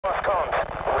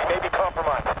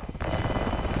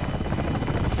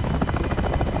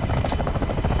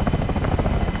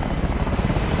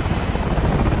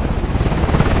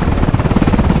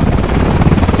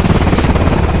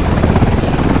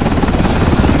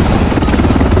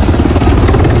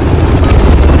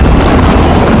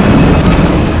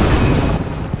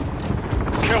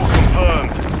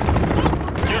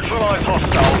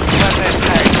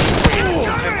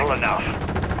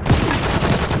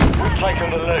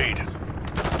lead.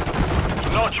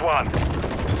 Notch one.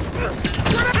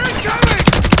 Incoming!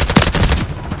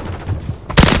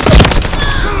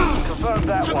 Confirm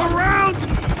that Took one. a round!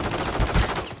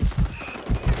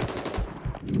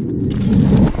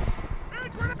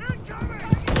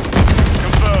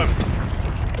 Confirmed.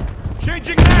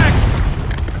 Changing max!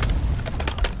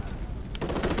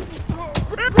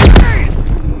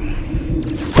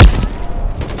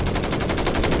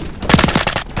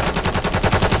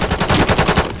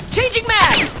 Changing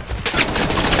mags!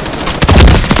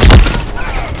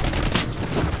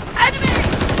 Enemy!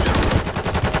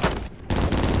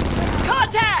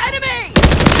 Contact! Enemy!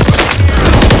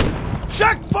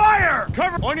 Check fire!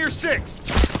 Cover on your six!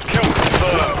 Kill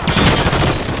confirmed.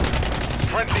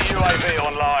 Friendly UAV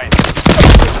online.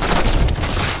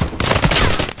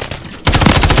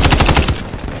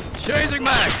 Changing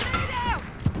max!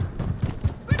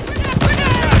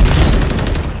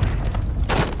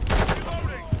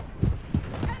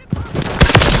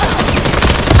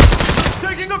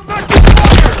 Taking effective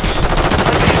fire!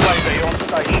 Friendly UAV on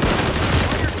station.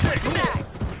 On your six!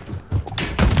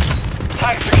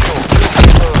 Tag secure.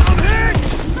 Hit!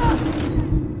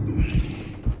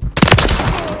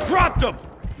 Dropped him!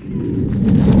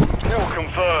 Kill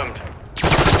confirmed.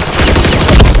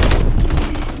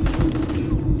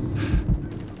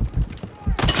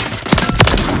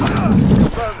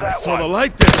 Confirm that Saw one. the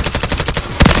light there!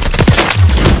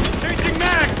 Changing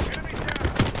max!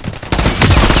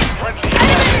 Friendly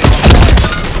UAV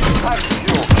online. Tag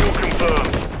secure. Kill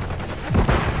confirmed.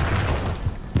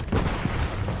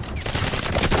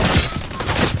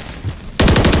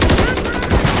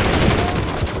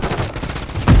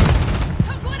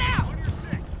 Took one out!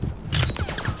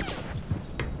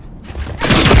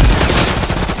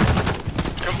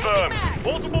 Confirmed.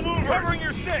 Multiple movers! Covering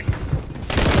your six!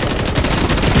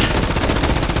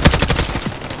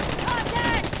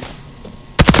 Contact!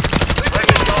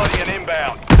 Friendly Guardian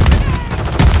inbound.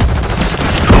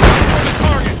 On the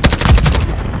target!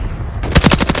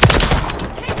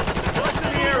 What's in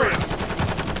the area?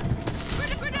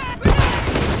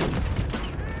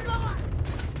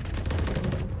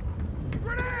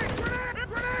 Grenade! Grenade!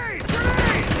 Grenade!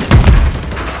 Grenade!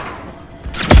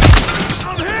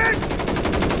 I'm hit!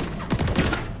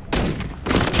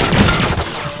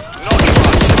 Notch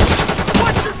one.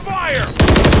 Watch your fire!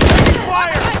 Taking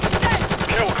fire!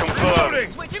 Kill confirmed. Reloading!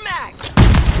 Switching mags!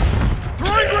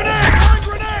 Throwing grenade! Throwing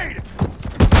grenade!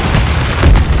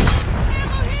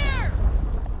 Ammo here!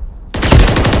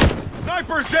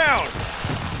 Sniper's down!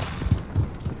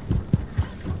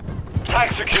 Tag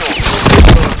secure.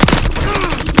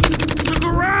 Took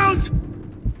a round!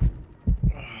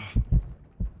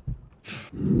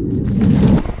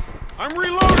 I'm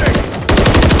reloading!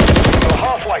 We're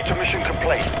halfway to mission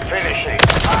complete. Finishing.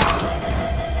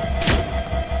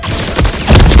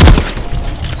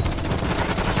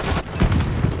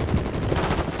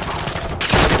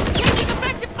 Taking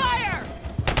effective fire!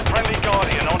 Friendly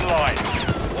Guardian online.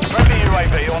 Friendly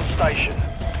UAV on station.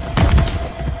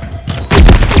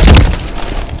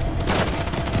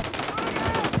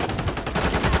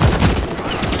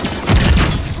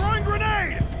 Throwing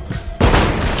grenade!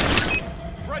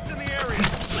 Threats in the area!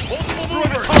 Multiple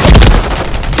movers!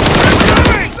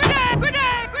 Grenade!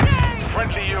 Grenade! Grenade!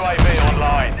 Friendly UAV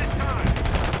online.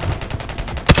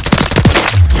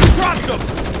 Dropped them!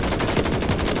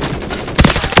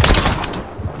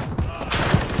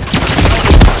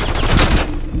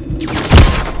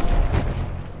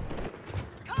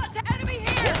 Contact! Enemy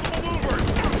here! Multiple movers!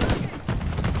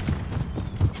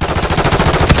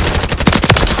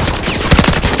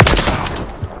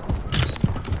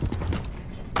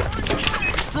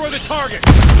 Destroy the target!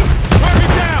 Target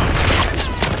down!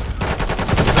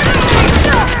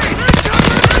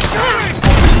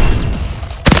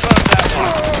 Confirm that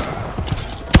one.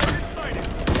 Target sighted!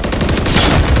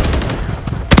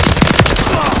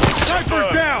 Sniper's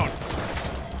down!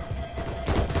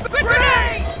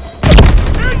 Grenade!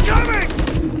 Incoming!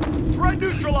 Threat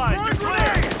neutralized! You're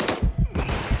clear!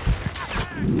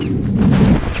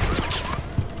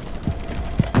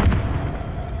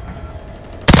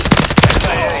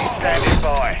 SAE standing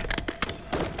by.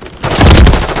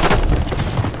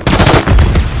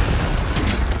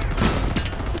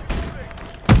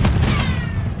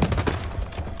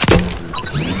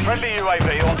 Friendly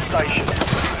UAV on station.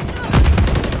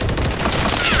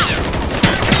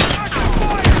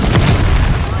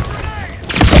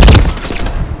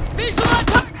 Visual on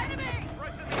target! Enemy!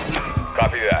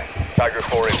 Copy that. Tiger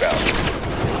 4 inbound.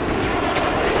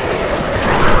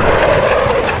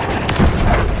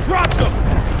 Dropped them!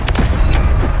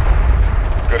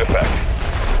 Good effect.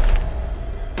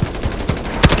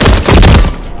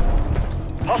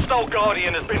 Hostile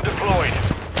Guardian has been deployed.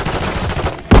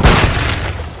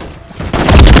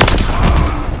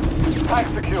 Pack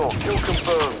secure. Kill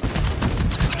confirmed.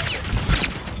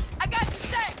 I got you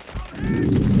set!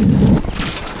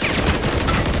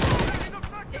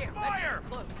 Damn, that's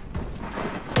close.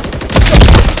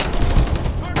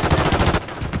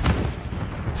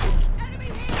 Enemy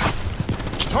here!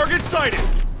 Target sighted!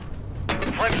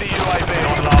 Friendly UAV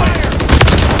online.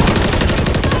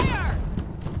 Fire!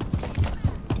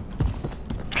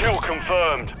 Kill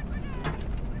confirmed.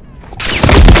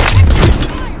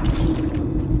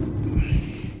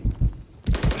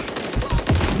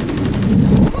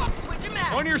 Switch him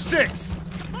out! On your 6!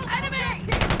 Enemy!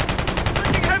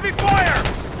 Taking heavy fire!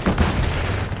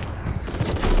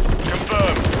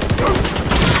 Confirmed.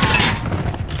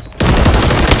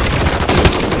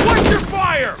 Watch your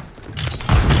fire!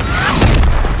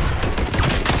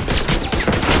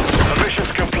 The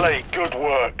mission's complete. Good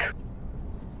work.